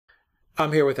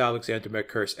I'm here with Alexander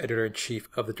Mercouris, editor-in-chief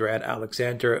of the Duran.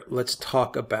 Alexander, let's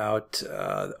talk about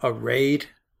a raid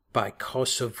by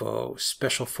Kosovo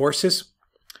special forces.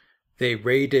 They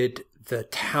raided the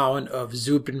town of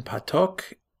Zubin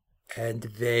Potok, and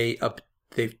they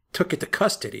took into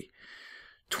custody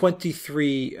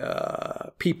 23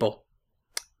 people.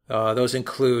 Those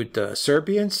include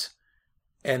Serbians,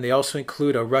 and they also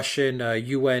include a Russian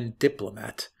UN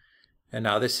diplomat. And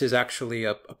now this is actually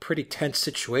a pretty tense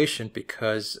situation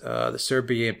because the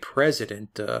Serbian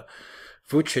President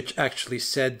Vucic actually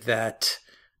said that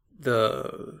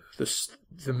the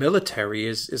military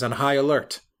is on high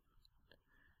alert,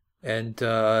 and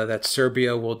that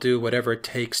Serbia will do whatever it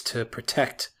takes to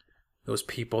protect those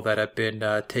people that have been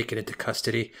taken into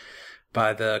custody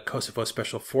by the Kosovo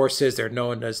Special Forces. They're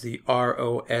known as the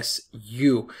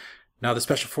ROSU. Now, the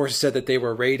Special Forces said that they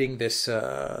were raiding this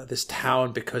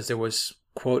town because there was,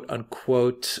 quote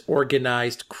unquote,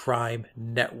 organized crime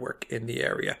network in the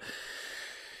area.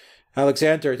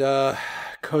 Alexander,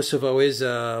 Kosovo is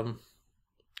a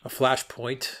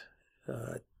flashpoint,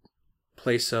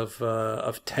 place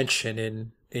of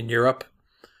tension in Europe.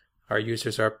 Our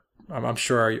users are, I'm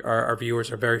sure our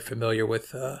viewers are very familiar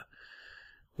with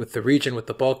the region, with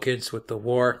the Balkans, with the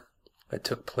war that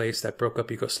took place, that broke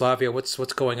up Yugoslavia. What's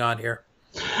going on here?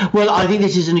 Well, I think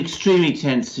this is an extremely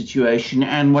tense situation,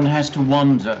 and one has to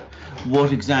wonder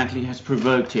what exactly has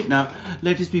provoked it. Now,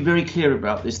 let us be very clear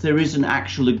about this. There is an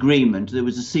actual agreement. There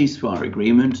was a ceasefire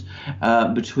agreement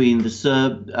between the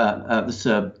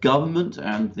Serb government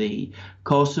and the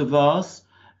Kosovars,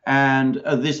 and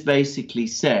this basically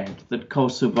said that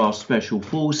Kosovo special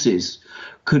forces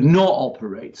could not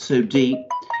operate so deep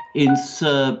in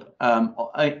Serb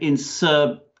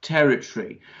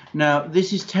territory. Now,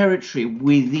 this is territory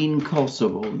within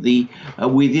Kosovo,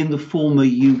 within the former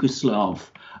Yugoslav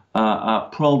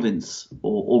province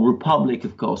or Republic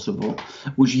of Kosovo,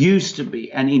 which used to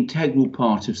be an integral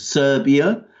part of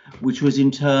Serbia, which was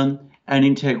in turn an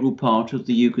integral part of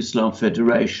the Yugoslav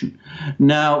Federation.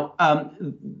 Now,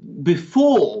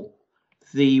 before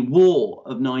the war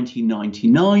of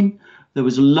 1999, there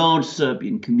was a large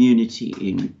Serbian community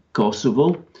in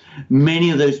Kosovo. Many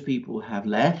of those people have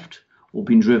left or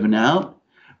been driven out,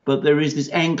 but there is this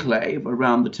enclave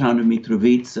around the town of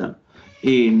Mitrovica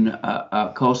in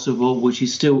Kosovo, which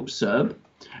is still Serb,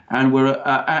 and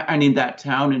in that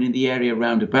town and in the area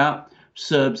round about,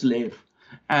 Serbs live.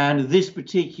 And this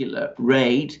particular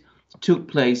raid took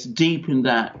place deep in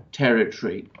that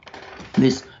territory,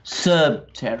 this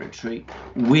Serb territory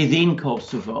within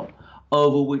Kosovo,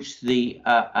 over which the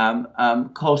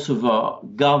Kosovo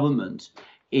government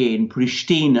in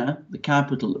Pristina, the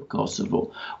capital of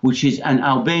Kosovo, which is an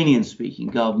Albanian-speaking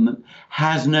government,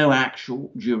 has no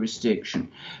actual jurisdiction.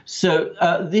 So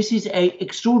this is an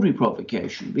extraordinary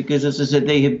provocation because, as I said,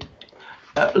 they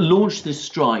have launched this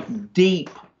strike deep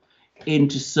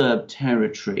into Serb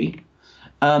territory,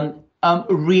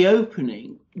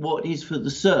 reopening what is for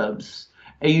the Serbs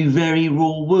a very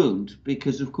raw wound,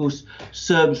 because, of course,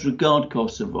 Serbs regard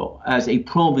Kosovo as a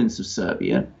province of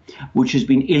Serbia, which has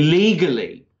been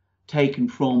illegally taken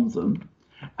from them,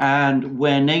 and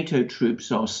where NATO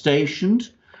troops are stationed,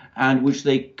 and which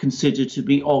they consider to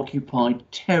be occupied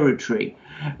territory.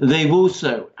 They've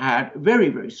also had very,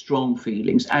 very strong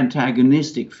feelings,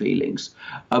 antagonistic feelings,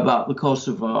 about the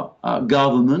Kosovo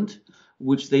government,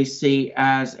 which they see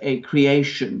as a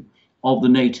creation of the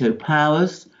NATO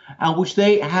powers, and which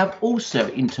they have also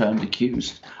in turn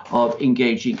accused of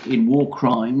engaging in war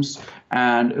crimes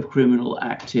and of criminal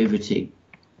activity.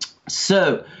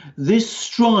 So this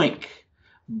strike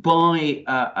by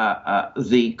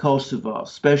the Kosovo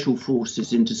special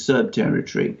forces into Serb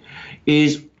territory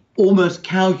is almost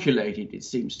calculated, it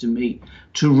seems to me,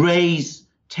 to raise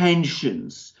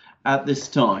tensions at this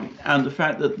time. And the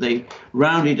fact that they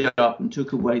rounded up and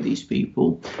took away these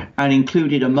people and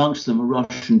included amongst them a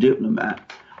Russian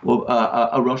diplomat, or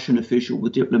a Russian official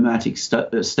with diplomatic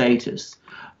status,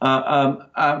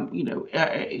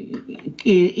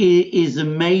 is a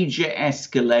major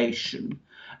escalation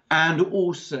and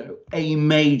also a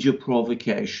major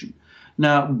provocation.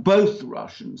 Now, both the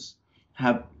Russians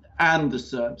and the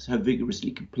Serbs have vigorously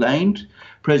complained.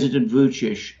 President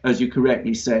Vucic, as you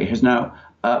correctly say, has now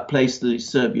placed the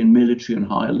Serbian military on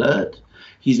high alert.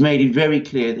 He's made it very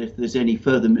clear that if there's any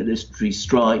further military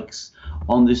strikes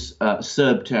on this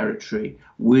Serb territory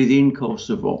within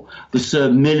Kosovo, the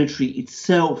Serb military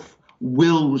itself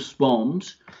will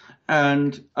respond,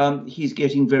 and he's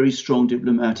getting very strong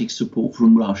diplomatic support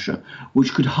from Russia,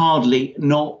 which could hardly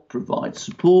not provide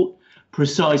support,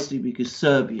 precisely because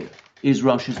Serbia is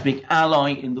Russia's big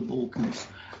ally in the Balkans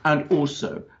and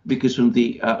also because from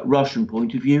the Russian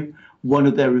point of view, one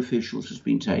of their officials has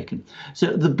been taken.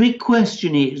 So the big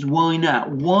question is, why now?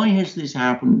 Why has this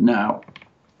happened now?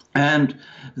 And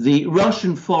the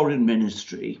Russian Foreign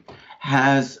Ministry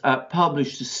has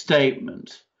published a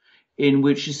statement in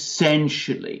which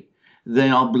essentially they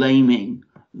are blaming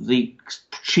the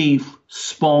chief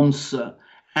sponsor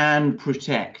and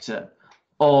protector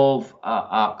of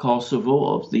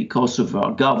Kosovo, of the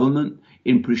Kosovo government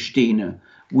in Pristina,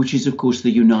 which is, of course,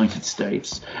 the United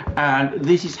States. And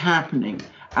this is happening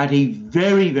at a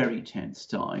very, very tense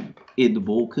time in the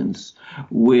Balkans,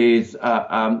 with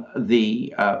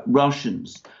the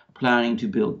Russians planning to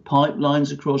build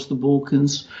pipelines across the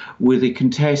Balkans, with a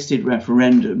contested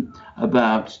referendum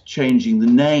about changing the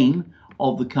name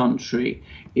of the country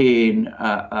in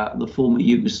the former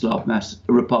Yugoslav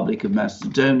Republic of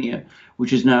Macedonia,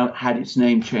 which has now had its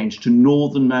name changed to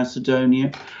Northern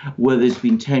Macedonia, where there's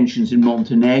been tensions in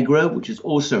Montenegro, which has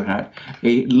also had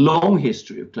a long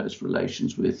history of close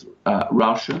relations with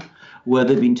Russia, where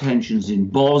there have been tensions in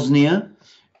Bosnia.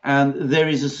 And there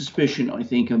is a suspicion, I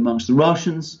think, amongst the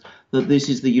Russians that this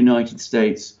is the United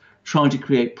States trying to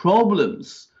create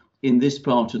problems in this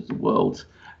part of the world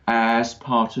as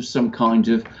part of some kind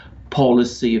of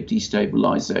policy of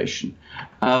destabilization.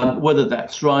 Whether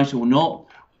that's right or not,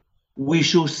 we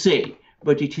shall see.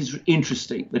 But it is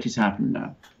interesting that it's happened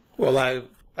now. Well,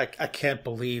 I can't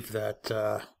believe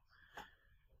that,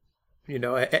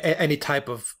 any type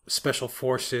of special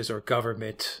forces or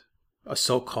government, a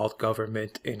so-called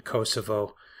government in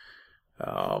Kosovo,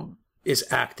 is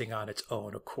acting on its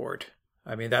own accord.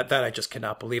 I mean, that I just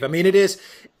cannot believe. I mean, it is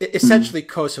essentially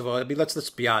Kosovo. I mean, let's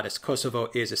be honest. Kosovo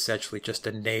is essentially just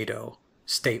a NATO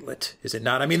statelet, is it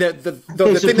not? I mean, the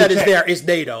thing that is there is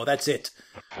NATO. That's it.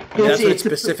 I mean, that's what it's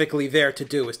specifically there to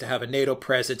do, is to have a NATO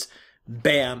presence,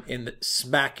 bam,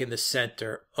 smack in the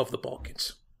center of the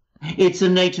Balkans. It's a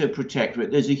NATO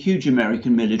protectorate. There's a huge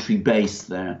American military base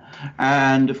there.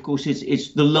 And, of course,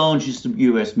 it's the largest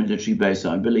US military base,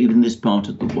 I believe, in this part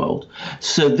of the world.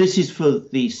 So this is, for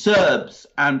the Serbs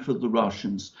and for the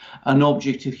Russians, an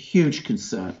object of huge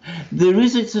concern. There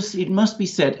is, it must be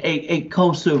said, a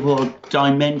Kosovo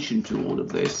dimension to all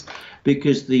of this,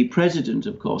 because the president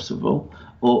of Kosovo,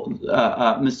 or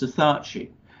Mr. Vucic,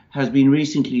 has been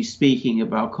recently speaking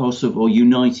about Kosovo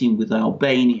uniting with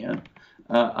Albania.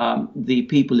 The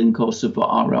people in Kosovo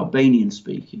are Albanian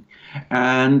speaking.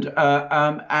 And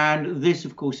this,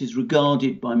 of course, is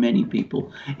regarded by many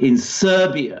people in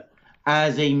Serbia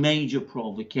as a major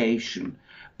provocation.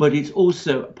 But it's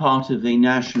also part of the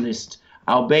nationalist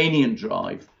Albanian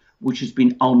drive, which has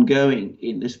been ongoing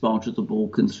in this part of the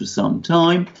Balkans for some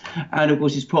time. And, of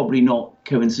course, it's probably not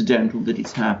coincidental that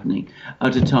it's happening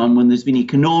at a time when there's been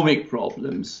economic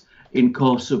problems in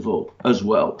Kosovo as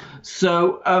well.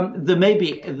 So there may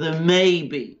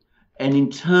be an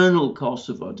internal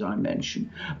Kosovo dimension,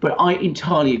 but I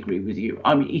entirely agree with you.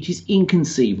 I mean, it is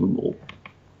inconceivable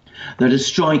that a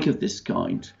strike of this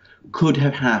kind could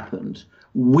have happened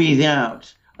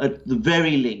without, at the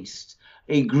very least,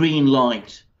 a green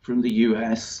light from the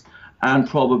US and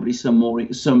probably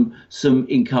some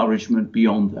encouragement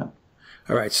beyond that.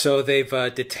 All right, so they've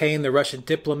detained the Russian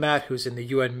diplomat who's in the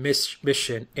UN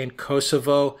mission in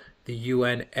Kosovo. The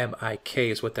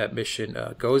UNMIK is what that mission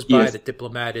goes by. Yes. The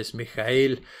diplomat is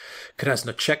Mikhail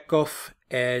Krasnochekov.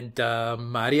 And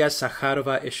Maria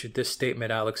Zakharova issued this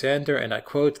statement, Alexander, and I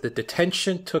quote, "The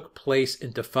detention took place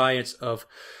in defiance of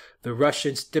the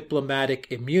Russians' diplomatic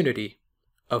immunity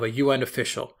of a UN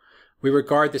official. We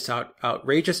regard this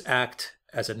outrageous act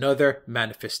as another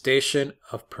manifestation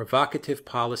of provocative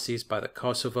policies by the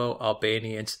Kosovo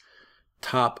Albanians'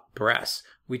 top brass.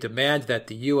 We demand that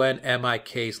the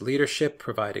UNMIK's leadership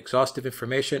provide exhaustive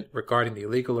information regarding the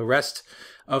illegal arrest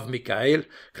of Mikhail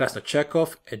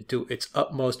Krasnochekov and do its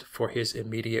utmost for his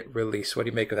immediate release." What do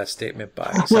you make of that statement by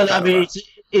Zakharova? Well, I mean,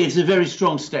 it's a very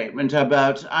strong statement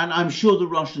about, and I'm sure the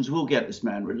Russians will get this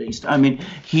man released. I mean,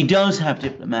 he does have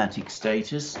diplomatic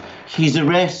status. His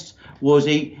arrest was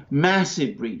a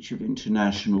massive breach of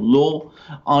international law.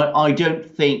 I don't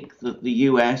think that the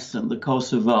US and the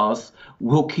Kosovars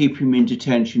will keep him in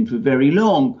detention for very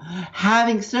long.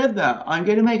 Having said that, I'm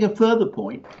going to make a further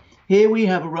point. Here we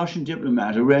have a Russian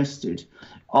diplomat arrested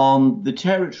on the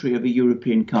territory of a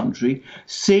European country,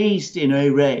 seized in a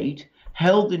raid,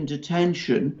 held in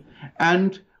detention,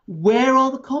 and where are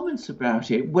the comments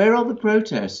about it? Where are the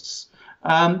protests?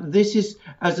 This is,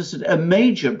 as I said, a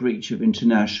major breach of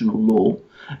international law.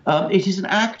 It is an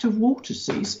act of war to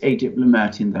seize a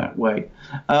diplomat in that way.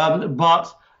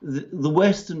 But the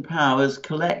Western powers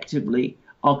collectively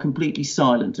are completely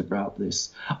silent about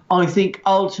this. I think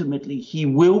ultimately he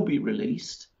will be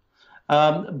released.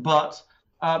 But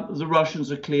the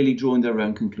Russians are clearly drawing their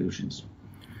own conclusions.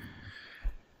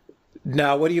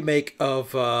 Now, what do you make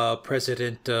of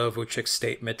President Vucic's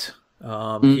statement?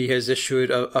 He has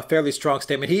issued a fairly strong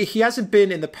statement. He hasn't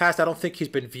been in the past. I don't think he's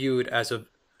been viewed as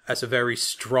a very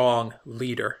strong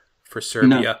leader for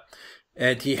Serbia, no.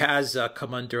 And he has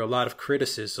come under a lot of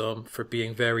criticism for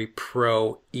being very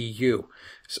pro-EU.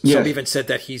 Some even said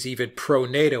that he's even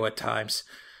pro-NATO at times.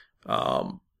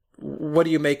 What do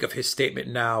you make of his statement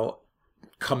now,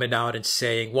 coming out and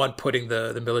saying, one, putting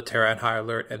the military on high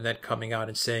alert, and then coming out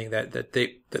and saying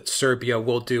that Serbia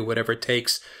will do whatever it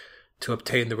takes to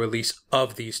obtain the release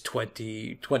of these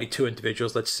 22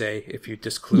 individuals, let's say, if you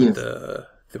disclude the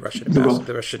Russian ambassador,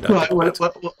 the Russian diplomat.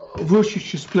 Well,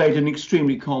 Vucic has played an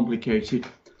extremely complicated,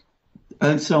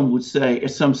 and some would say,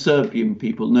 some Serbian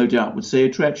people no doubt would say, a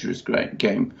treacherous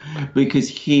game, because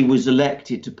he was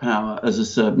elected to power as a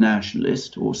Serb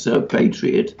nationalist or Serb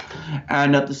patriot,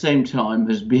 and at the same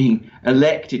time as being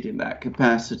elected in that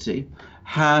capacity,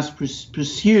 has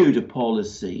pursued a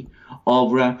policy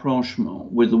of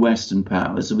rapprochement with the Western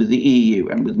powers, with the EU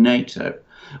and with NATO,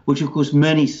 which of course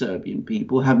many Serbian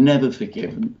people have never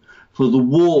forgiven for the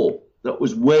war that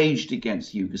was waged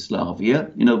against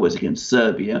Yugoslavia, in other words, against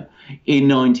Serbia, in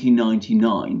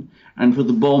 1999, and for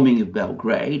the bombing of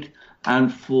Belgrade,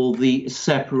 and for the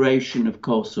separation of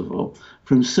Kosovo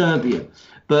from Serbia.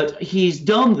 But he's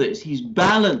done this, he's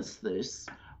balanced this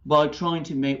by trying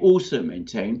to also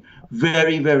maintain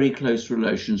very, very close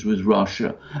relations with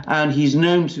Russia. And he's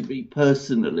known to be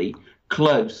personally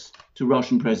close to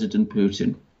Russian President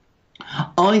Putin.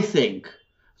 I think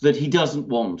that he doesn't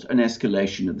want an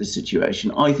escalation of the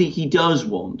situation. I think he does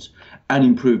want an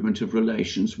improvement of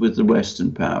relations with the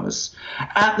Western powers.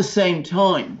 At the same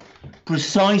time,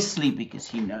 precisely because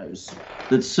he knows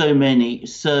that so many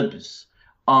Serbs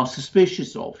are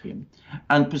suspicious of him,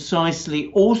 and precisely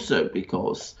also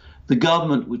because the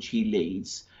government which he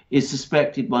leads is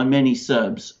suspected by many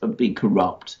Serbs of being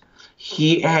corrupt,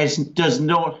 he does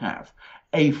not have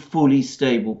a fully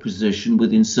stable position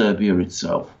within Serbia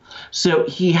itself. So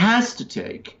he has to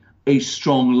take a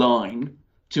strong line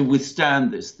to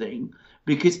withstand this thing,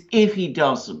 because if he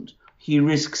doesn't, he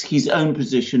risks his own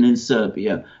position in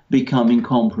Serbia becoming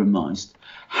compromised.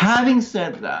 Having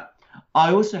said that,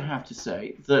 I also have to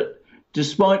say that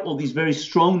despite all these very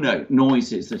strong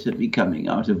noises that have been coming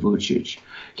out of Vucic,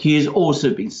 he has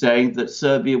also been saying that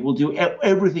Serbia will do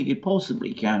everything it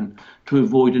possibly can to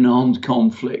avoid an armed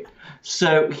conflict.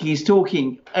 So he's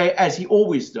talking, as he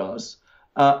always does,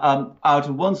 out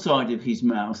of one side of his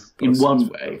mouth in one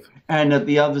way, and at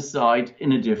the other side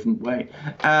in a different way.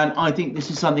 And I think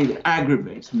this is something that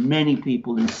aggravates many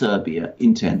people in Serbia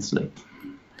intensely.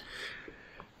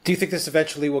 Do you think this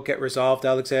eventually will get resolved,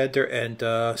 Alexander, and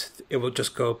it will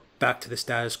just go back to the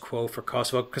status quo for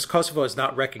Kosovo? Because Kosovo is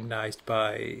not recognized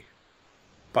by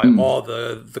all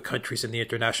the countries in the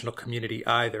international community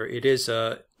either. It is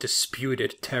a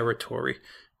disputed territory.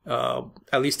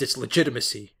 At least its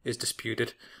legitimacy is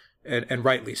disputed, and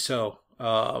rightly so.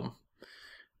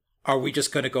 Are we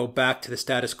just going to go back to the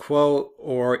status quo,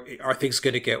 or are things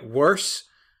going to get worse?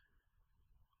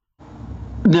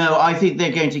 No, I think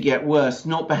they're going to get worse,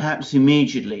 not perhaps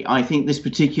immediately. I think this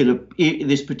particular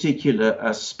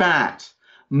spat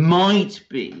might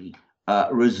be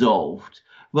resolved,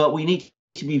 but we need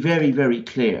to be very, very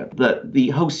clear that the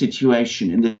whole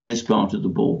situation in this part of the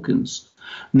Balkans,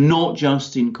 not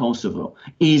just in Kosovo,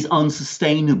 is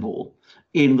unsustainable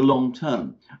in the long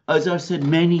term. As I've said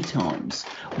many times,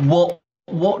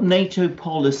 what NATO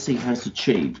policy has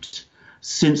achieved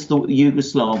since the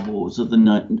Yugoslav wars of the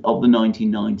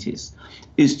 1990s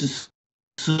is to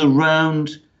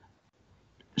surround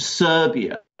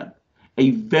Serbia,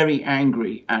 a very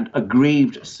angry and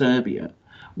aggrieved Serbia,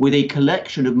 with a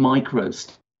collection of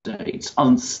microstates,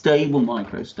 unstable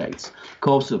microstates: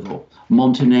 Kosovo,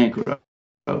 Montenegro,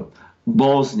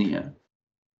 Bosnia,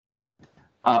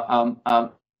 Northern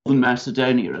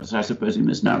Macedonia, as I suppose we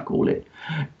must now call it,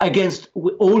 against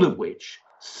all of which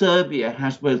Serbia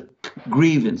has both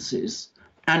grievances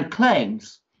and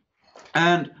claims.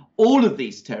 And all of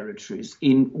these territories,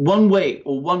 in one way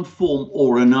or one form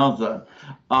or another,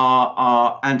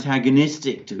 are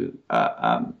antagonistic to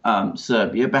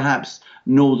Serbia. Perhaps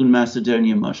Northern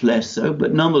Macedonia much less so,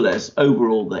 but nonetheless,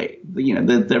 overall,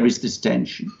 there is this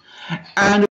tension.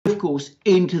 And of course,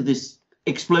 into this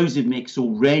explosive mix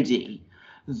already,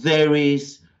 there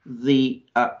is the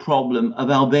problem of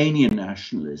Albanian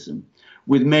nationalism,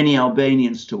 with many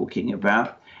Albanians talking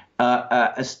about,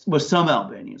 some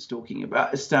Albanians talking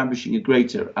about establishing a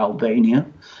greater Albania,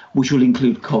 which will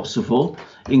include Kosovo,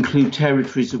 include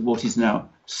territories of what is now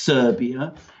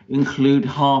Serbia, include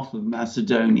half of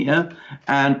Macedonia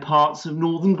and parts of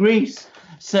northern Greece.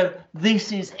 So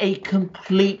this is a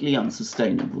completely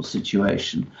unsustainable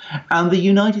situation. And the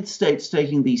United States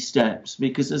taking these steps,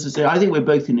 because, as I say, I think we're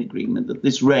both in agreement that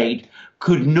this raid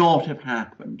could not have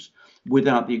happened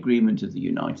without the agreement of the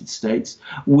United States,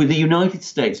 with the United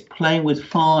States playing with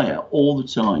fire all the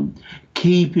time,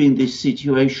 keeping this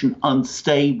situation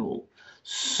unstable.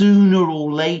 Sooner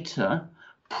or later,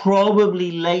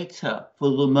 probably later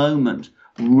for the moment,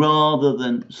 rather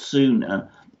than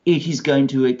sooner, it is going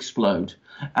to explode.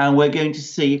 And we're going to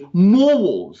see more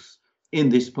wars in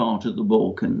this part of the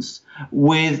Balkans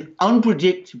with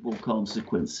unpredictable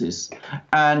consequences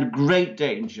and great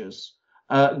dangers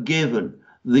given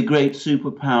the great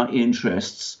superpower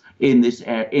interests in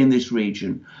this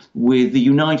region, with the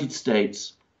United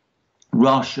States,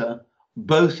 Russia,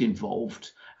 both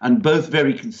involved and both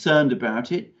very concerned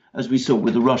about it, as we saw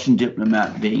with the Russian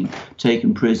diplomat being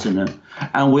taken prisoner,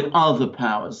 and with other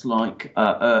powers like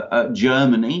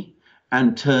Germany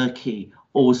and Turkey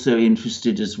also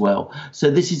interested as well.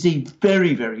 So this is a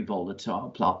very, very volatile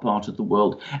part of the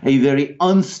world, a very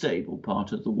unstable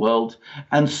part of the world,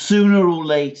 and sooner or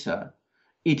later,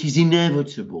 it is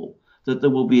inevitable that there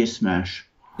will be a smash.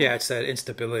 Yeah, it's that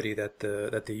instability that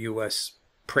the U.S.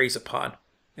 preys upon,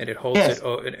 and it holds it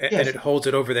and it holds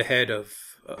it over the head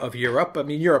of Europe. I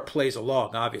mean, Europe plays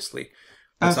along, obviously.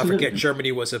 Let's not forget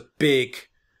Germany was a big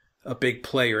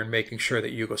player in making sure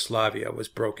that Yugoslavia was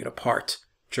broken apart.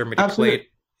 Germany played,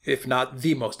 if not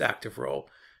the most active role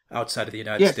outside of the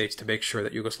United States to make sure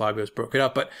that Yugoslavia was broken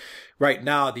up. But right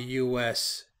now, the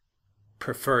U.S.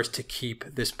 prefers to keep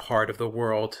this part of the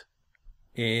world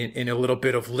in a little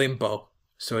bit of limbo,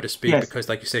 so to speak, because,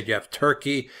 like you said, you have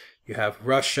Turkey, you have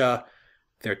Russia.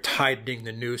 They're tightening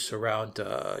the noose around,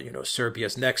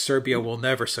 Serbia's neck. Serbia will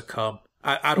never succumb.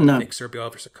 I don't think Serbia will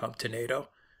ever succumb to NATO.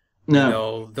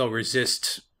 No, they'll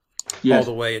resist all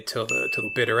the way until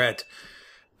the bitter end.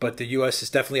 But the U.S.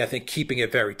 is definitely, I think, keeping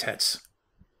it very tense.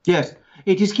 Yes,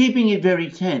 it is keeping it very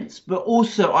tense. But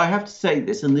also, I have to say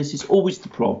this, and this is always the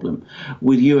problem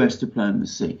with U.S.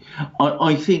 diplomacy.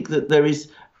 I think that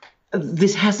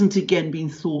this hasn't again been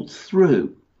thought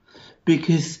through,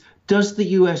 because does the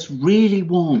U.S. really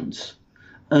want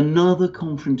another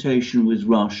confrontation with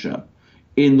Russia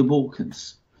in the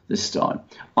Balkans this time?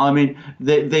 I mean,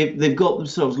 they've got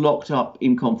themselves locked up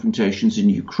in confrontations in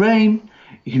Ukraine,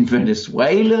 in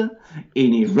Venezuela,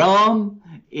 in Iran,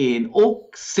 in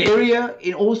Syria,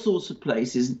 in all sorts of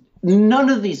places. None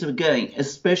of these are going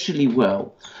especially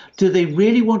well. Do they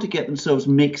really want to get themselves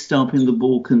mixed up in the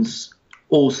Balkans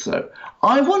also?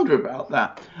 I wonder about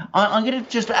that. I'm going to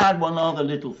just add one other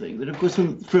little thing, that, of course,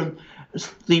 from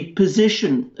the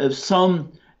position of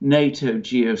some NATO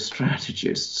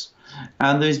geostrategists,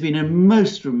 and there's been a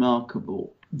most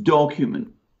remarkable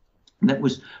document that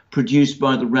was produced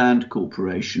by the RAND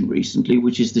Corporation recently,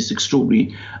 which is this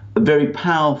extraordinary, very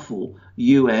powerful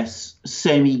US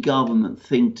semi-government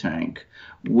think tank,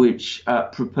 which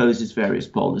proposes various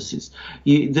policies.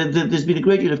 There's been a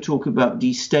great deal of talk about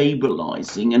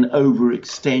destabilizing and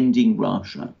overextending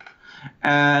Russia.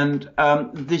 And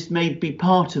this may be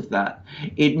part of that.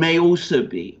 It may also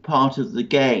be part of the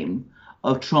game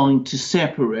of trying to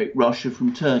separate Russia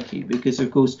from Turkey, because,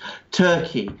 of course,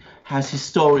 Turkey has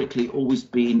historically always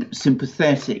been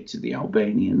sympathetic to the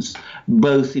Albanians,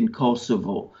 both in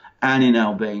Kosovo and in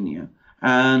Albania.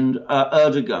 And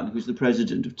Erdogan, who's the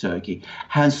president of Turkey,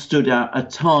 has stood out at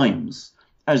times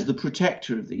as the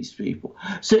protector of these people.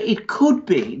 So it could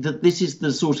be that this is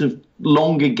the sort of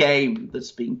longer game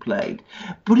that's being played.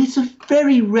 But it's a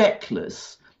very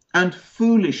reckless and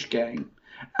foolish game.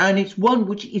 And it's one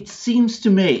which, it seems to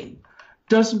me,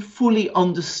 doesn't fully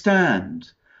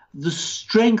understand the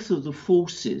strength of the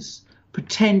forces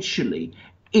potentially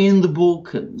in the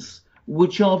Balkans,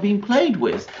 which are being played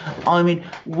with. I mean,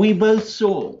 we both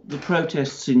saw the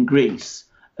protests in Greece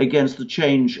against the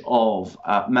change of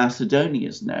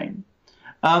Macedonia's name.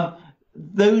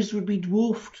 Those would be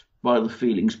dwarfed by the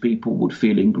feelings people would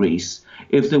feel in Greece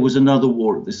if there was another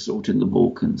war of this sort in the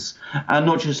Balkans. And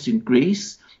not just in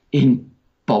Greece, in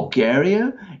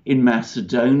Bulgaria, in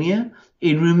Macedonia,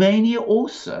 in Romania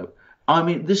also. I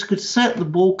mean, this could set the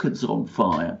Balkans on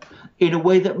fire in a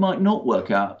way that might not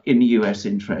work out in the US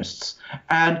interests.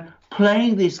 And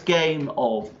playing this game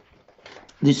of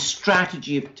this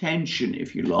strategy of tension,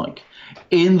 if you like,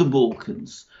 in the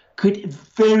Balkans could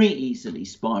very easily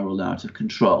spiral out of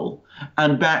control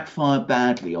and backfire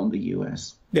badly on the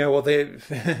US. Yeah, well,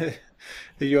 the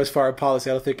U.S. foreign policy,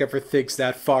 I don't think ever thinks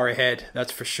that far ahead.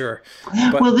 That's for sure.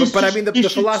 But, I mean, the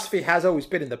philosophy has always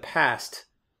been in the past.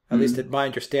 At least my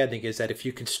understanding is that if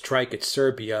you can strike at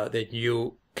Serbia, then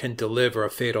you can deliver a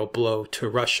fatal blow to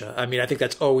Russia. I mean, I think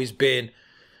that's always been,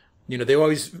 they've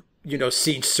always,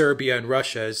 seen Serbia and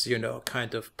Russia as,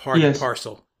 kind of part and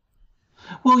parcel.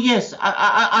 Well, yes,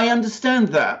 I understand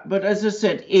that. But as I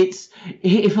said, it's,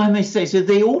 if I may say so,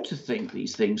 they ought to think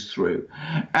these things through.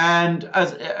 And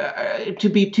as to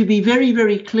be very,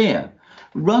 very clear,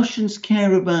 Russians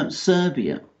care about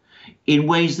Serbia in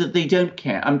ways that they don't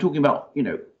care. I'm talking about,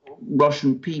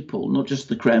 Russian people, not just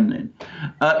the Kremlin,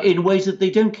 in ways that they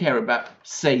don't care about,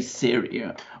 say,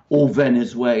 Syria or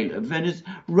Venezuela.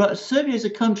 Serbia is a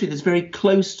country that's very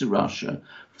close to Russia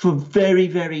for very,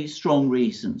 very strong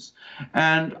reasons.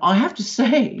 And I have to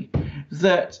say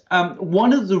that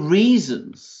one of the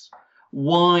reasons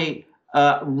why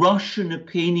Russian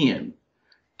opinion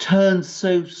turned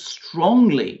so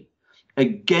strongly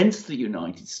against the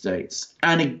United States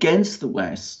and against the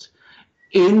West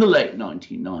in the late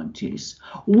 1990s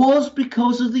was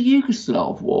because of the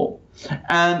Yugoslav war.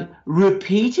 And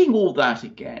repeating all that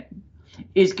again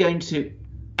is going to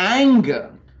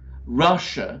anger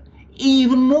Russia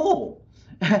even more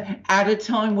at a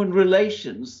time when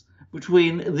relations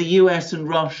between the US and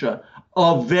Russia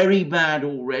are very bad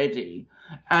already,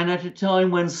 and at a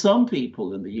time when some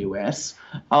people in the US,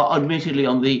 admittedly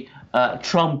on the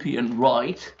Trumpian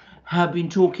right, have been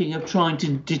talking of trying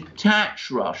to detach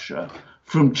Russia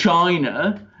from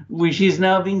China, which is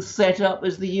now being set up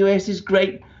as the US's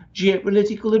great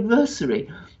geopolitical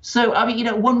adversary. So, I mean,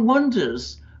 one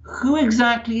wonders who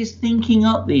exactly is thinking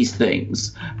up these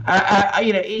things. I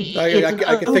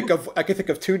can think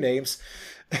of two names.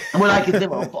 Well, I can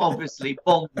think of, obviously,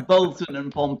 Bolton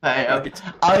and Pompeo. Right.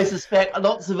 I suspect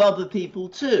lots of other people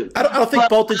too. I don't think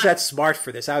Bolton's that smart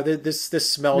for this.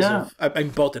 This smells of, I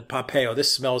mean, Bolton, Pompeo.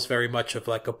 This smells very much of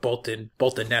like a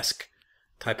Bolton-esque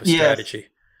type of strategy. Yes.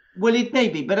 Well, it may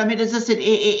be, but I mean, as I said,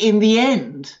 in the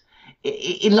end,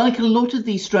 like a lot of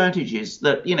these strategies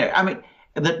that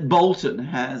that Bolton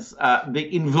has been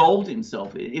involved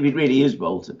himself in, if it really is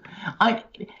Bolton,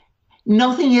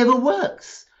 nothing ever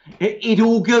works. It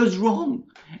all goes wrong.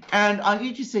 And I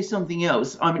need to say something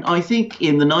else. I mean, I think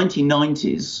in the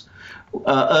 1990s,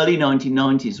 early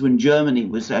 1990s, when Germany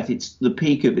was at the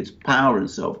peak of its power and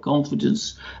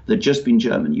self-confidence, there'd just been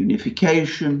German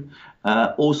unification,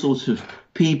 all sorts of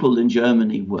people in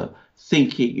Germany were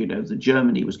thinking, that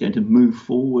Germany was going to move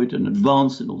forward and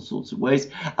advance in all sorts of ways.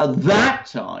 At that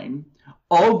time,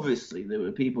 obviously, there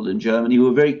were people in Germany who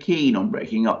were very keen on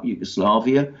breaking up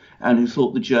Yugoslavia and who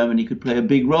thought that Germany could play a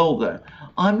big role there.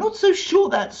 I'm not so sure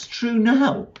that's true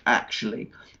now,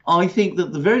 actually. I think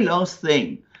that the very last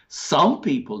thing some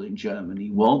people in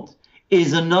Germany want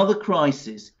is another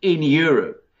crisis in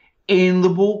Europe, in the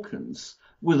Balkans,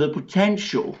 with a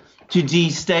potential to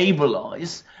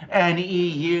destabilize an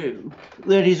EU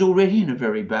that is already in a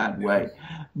very bad way.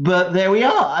 But there we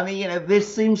are. I mean,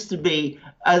 this seems to be,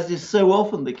 as is so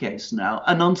often the case now,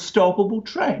 an unstoppable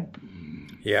train.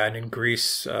 Yeah, and in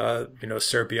Greece,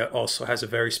 Serbia also has a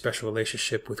very special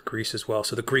relationship with Greece as well.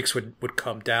 So the Greeks would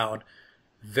come down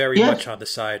very much on the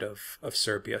side of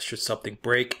Serbia should something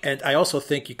break. And I also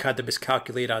think you kind of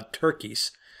miscalculate on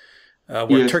Turkey's,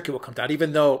 where Turkey will come down,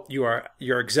 even though you're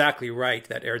exactly right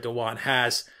that Erdogan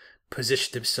has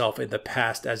positioned himself in the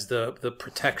past as the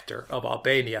protector of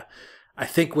Albania. I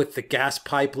think with the gas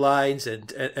pipelines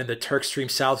and the Turk Stream,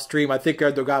 South Stream, I think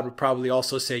Erdogan would probably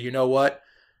also say, you know what?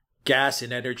 Gas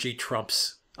and energy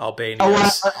trumps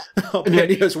Albania's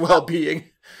well-being.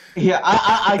 Yeah,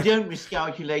 I don't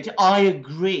miscalculate. I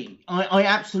agree. I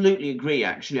absolutely agree,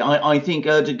 actually. I think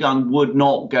Erdogan would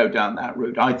not go down that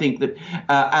route. I think that,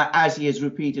 as he has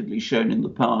repeatedly shown in the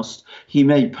past, he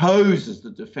may pose as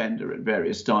the defender at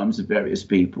various times of various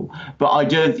people, but I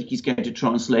don't think he's going to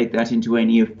translate that into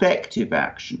any effective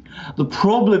action. The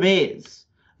problem is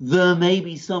there may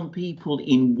be some people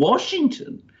in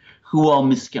Washington who are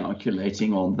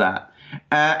miscalculating on that,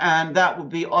 and that would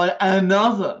be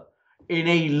another in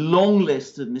a long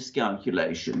list of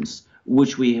miscalculations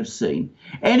which we have seen.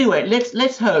 Anyway,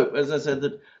 let's hope, as I said,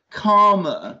 that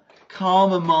calmer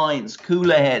minds,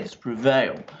 cooler heads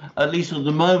prevail, at least at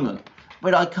the moment.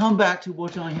 But I come back to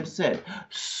what I have said.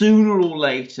 Sooner or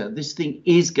later, this thing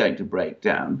is going to break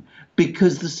down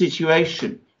because the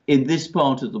situation in this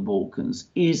part of the Balkans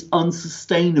is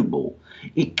unsustainable.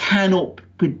 It cannot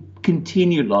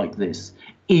continue like this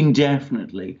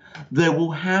indefinitely. There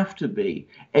will have to be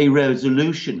a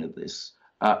resolution of this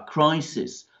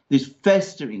crisis, this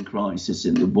festering crisis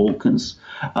in the Balkans.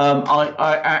 And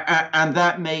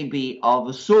that may be of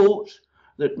the sort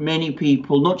that many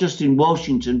people, not just in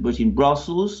Washington, but in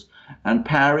Brussels and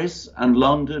Paris and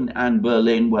London and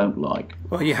Berlin won't like.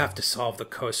 Well, you have to solve the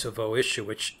Kosovo issue,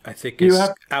 which I think is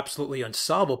absolutely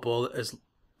unsolvable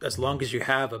as long as you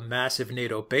have a massive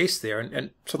NATO base there.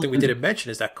 And something we didn't mention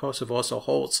is that Kosovo also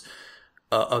holds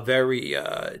a very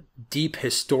deep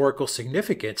historical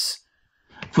significance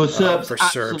for Serbs. For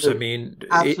Serbs, I mean,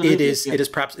 it is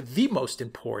perhaps the most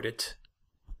important.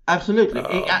 Absolutely,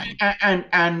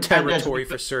 and territory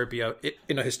for Serbia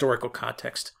in a historical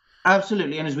context.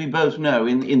 Absolutely, and as we both know,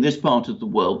 in this part of the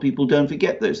world, people don't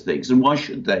forget those things, and why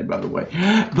should they, by the way?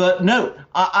 But no,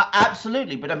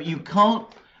 absolutely. But I mean, you can't.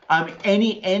 I mean,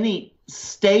 any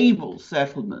stable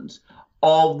settlement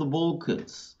of the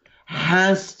Balkans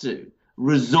has to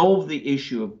resolve the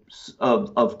issue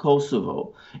of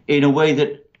Kosovo in a way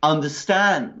that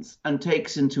understands and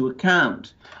takes into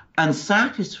account and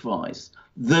satisfies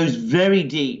those very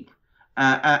deep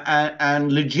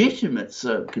and legitimate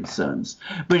Serb concerns.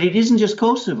 But it isn't just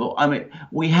Kosovo. I mean,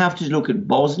 we have to look at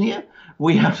Bosnia.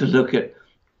 We have to look at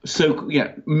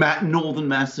Northern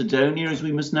Macedonia, as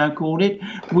we must now call it.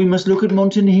 We must look at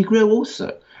Montenegro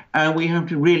also. And we have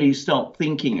to really start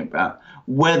thinking about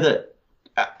whether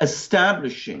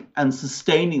establishing and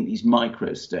sustaining these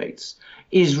microstates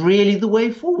is really the way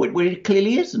forward. Well, it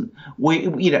clearly isn't.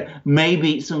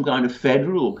 Maybe some kind of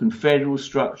federal or confederal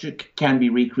structure can be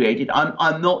recreated.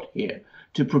 I'm not here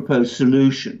to propose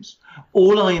solutions.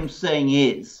 All I am saying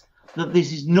is that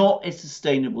this is not a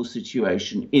sustainable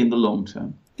situation in the long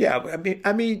term. Yeah,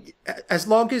 I mean, as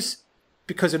long as,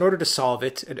 because in order to solve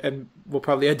it, and we'll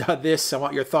probably end on this, I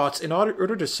want your thoughts. In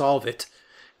order to solve it,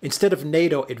 instead of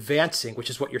NATO advancing, which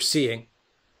is what you're seeing,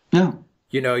 no.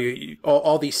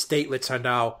 All these statelets are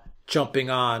now jumping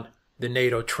on the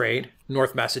NATO train,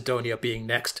 North Macedonia being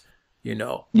next,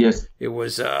 Yes. It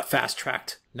was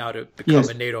fast-tracked now to become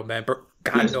a NATO member.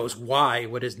 God knows why.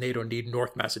 What does NATO need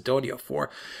North Macedonia for?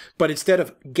 But instead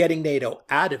of getting NATO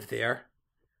out of there,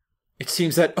 it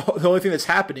seems that the only thing that's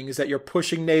happening is that you're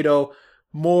pushing NATO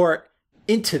more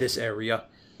into this area.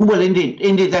 Well,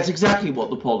 indeed, that's exactly what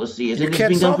the policy is. You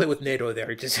can't solve it with NATO there.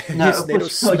 NATO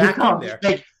smack in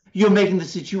there. You're making the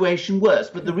situation worse.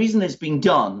 But the reason it's being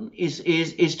done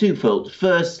is twofold.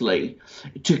 Firstly,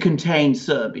 to contain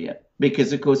Serbia,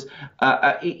 because, of course,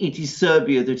 it is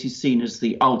Serbia that is seen as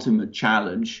the ultimate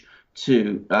challenge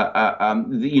to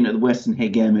the Western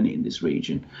hegemony in this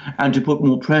region, and to put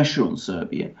more pressure on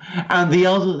Serbia. And the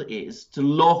other is to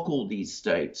lock all these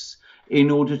states in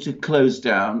order to close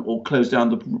down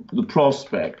the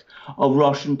prospect of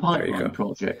Russian pipeline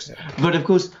projects. Yeah. But of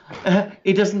course,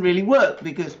 it doesn't really work,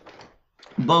 because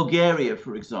Bulgaria,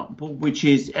 for example, which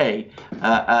is a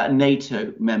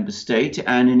NATO member state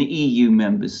and an EU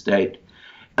member state,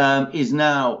 is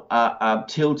now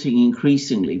tilting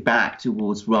increasingly back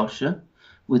towards Russia,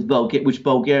 which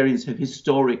Bulgarians have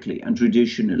historically and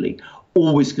traditionally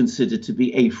always considered to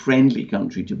be a friendly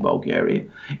country to Bulgaria.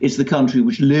 It's the country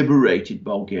which liberated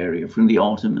Bulgaria from the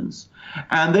Ottomans.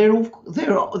 And they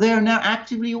are now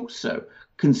actively also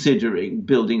considering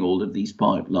building all of these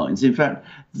pipelines. In fact,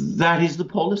 that is the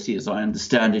policy, as I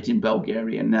understand it, in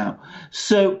Bulgaria now.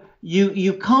 So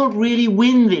you can't really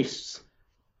win this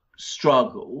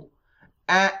struggle,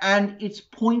 and it's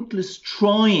pointless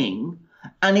trying,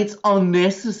 and it's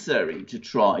unnecessary to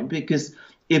try, because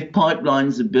if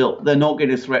pipelines are built, they're not going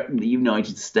to threaten the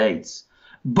United States.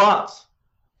 But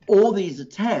all these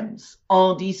attempts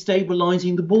are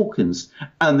destabilizing the Balkans,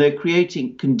 and they're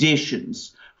creating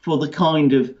conditions for the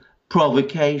kind of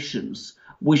provocations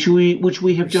which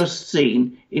we have just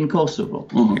seen in Kosovo.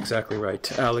 Mm-hmm. Exactly right.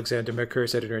 Aleksandar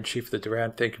Mercouris, Editor-in-Chief of the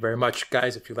Duran. Thank you very much.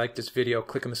 Guys, if you like this video,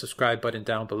 click on the subscribe button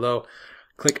down below.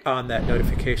 Click on that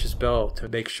notifications bell to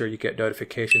make sure you get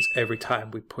notifications every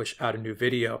time we push out a new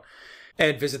video.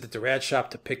 And visit the Duran shop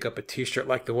to pick up a t-shirt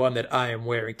like the one that I am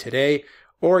wearing today.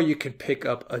 Or you can pick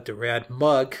up a Duran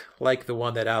mug like the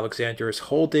one that Aleksandar is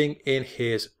holding in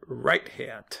his right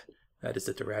hand. That is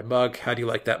the Duran mug. How do you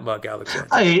like that mug,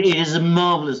 Aleksandar? It is a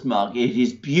marvelous mug. It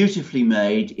is beautifully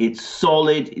made. It's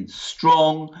solid. It's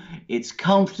strong. It's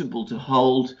comfortable to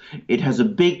hold. It has a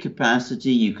big capacity.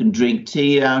 You can drink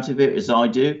tea out of it, as I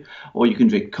do, or you can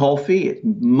drink coffee. It's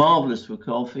marvelous for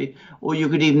coffee. Or you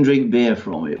could even drink beer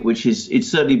from it, which is, it's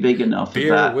certainly big enough.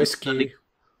 Beer, whiskey.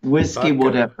 whiskey,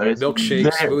 whatever. It's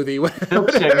milkshake, smoothie,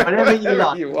 milkshake, whatever you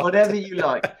like. you want. Whatever you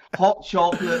like. Hot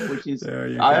chocolate, which is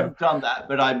I haven't done that,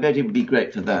 but I bet it would be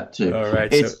great for that too. All right,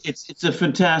 it's a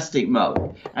fantastic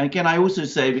mug. And again, I also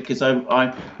say, because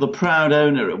I'm the proud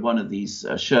owner of one of these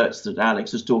shirts that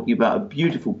Alex was talking about, a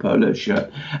beautiful polo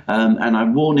shirt, and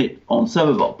I've worn it on some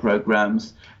of our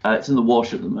programs. It's in the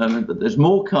wash at the moment, but there's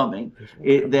more coming.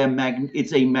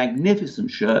 It's a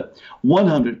magnificent shirt,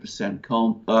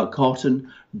 100%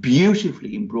 cotton,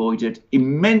 beautifully embroidered,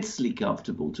 immensely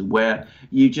comfortable to wear.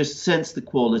 You just sense the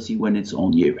quality when it's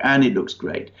on you, and it looks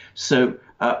great. So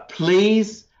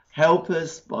please help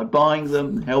us by buying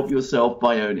them. Help yourself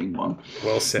by owning one.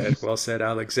 Well said,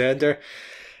 Alexander.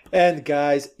 And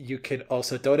guys, you can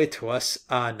also donate to us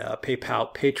on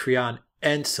PayPal, Patreon,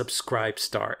 and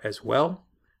Subscribestar as well.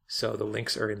 So the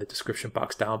links are in the description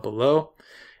box down below.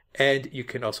 And you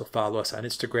can also follow us on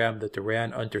Instagram,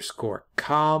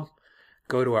 @Duran_com.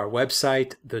 Go to our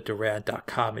website,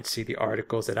 theduran.com, and see the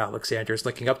articles that Alexander is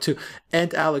linking up to.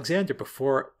 And Alexander,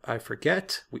 before I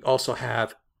forget, we also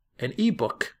have an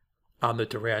ebook on the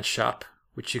Duran shop,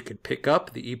 which you can pick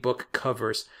up. The ebook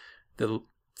covers the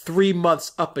 3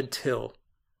 months up until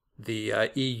the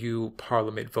EU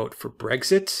Parliament vote for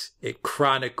Brexit. It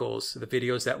chronicles the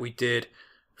videos that we did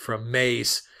from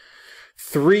May's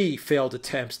 3 failed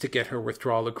attempts to get her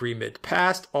withdrawal agreement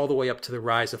passed, all the way up to the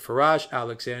rise of Farage.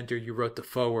 Alexander, you wrote the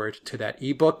foreword to that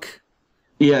ebook.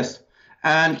 Yes.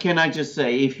 And can I just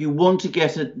say, if you want to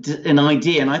get an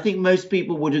idea, and I think most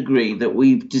people would agree that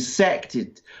we've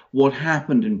dissected what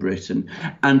happened in Britain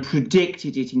and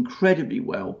predicted it incredibly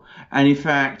well. And in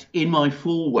fact, in my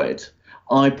foreword,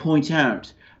 I point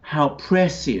out how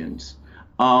prescient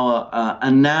our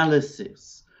analysis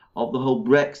of the whole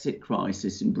Brexit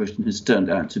crisis in Britain has turned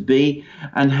out to be,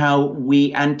 and how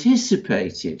we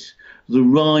anticipated the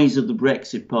rise of the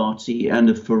Brexit Party and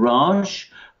of Farage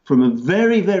from a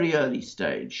very, very early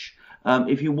stage.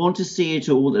 If you want to see it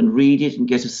all and read it and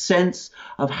get a sense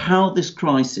of how this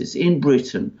crisis in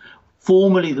Britain,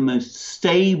 formerly the most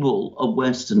stable of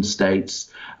Western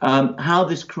states, how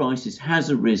this crisis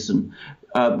has arisen,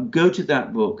 go to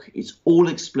that book. It's all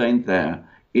explained there.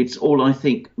 It's all, I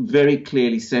think, very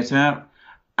clearly set out,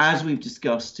 as we've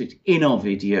discussed it in our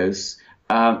videos,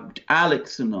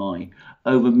 Alex and I,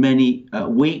 over many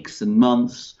weeks and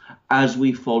months, as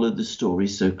we followed the story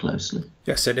so closely.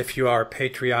 Yes, and if you are a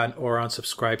Patreon or on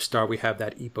Subscribestar, we have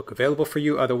that ebook available for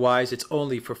you. Otherwise, it's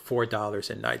only for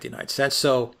 $4.99.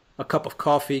 So a cup of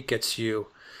coffee gets you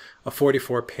a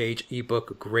 44-page ebook,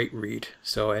 a great read.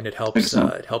 So, and it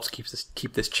helps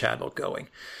keep this channel going.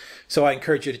 So I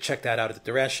encourage you to check that out at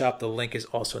the Duran shop. The link is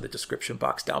also in the description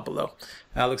box down below.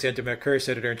 Alexander Mercouris,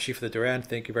 Editor-in-Chief of the Duran,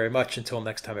 thank you very much. Until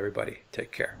next time, everybody,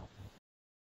 take care.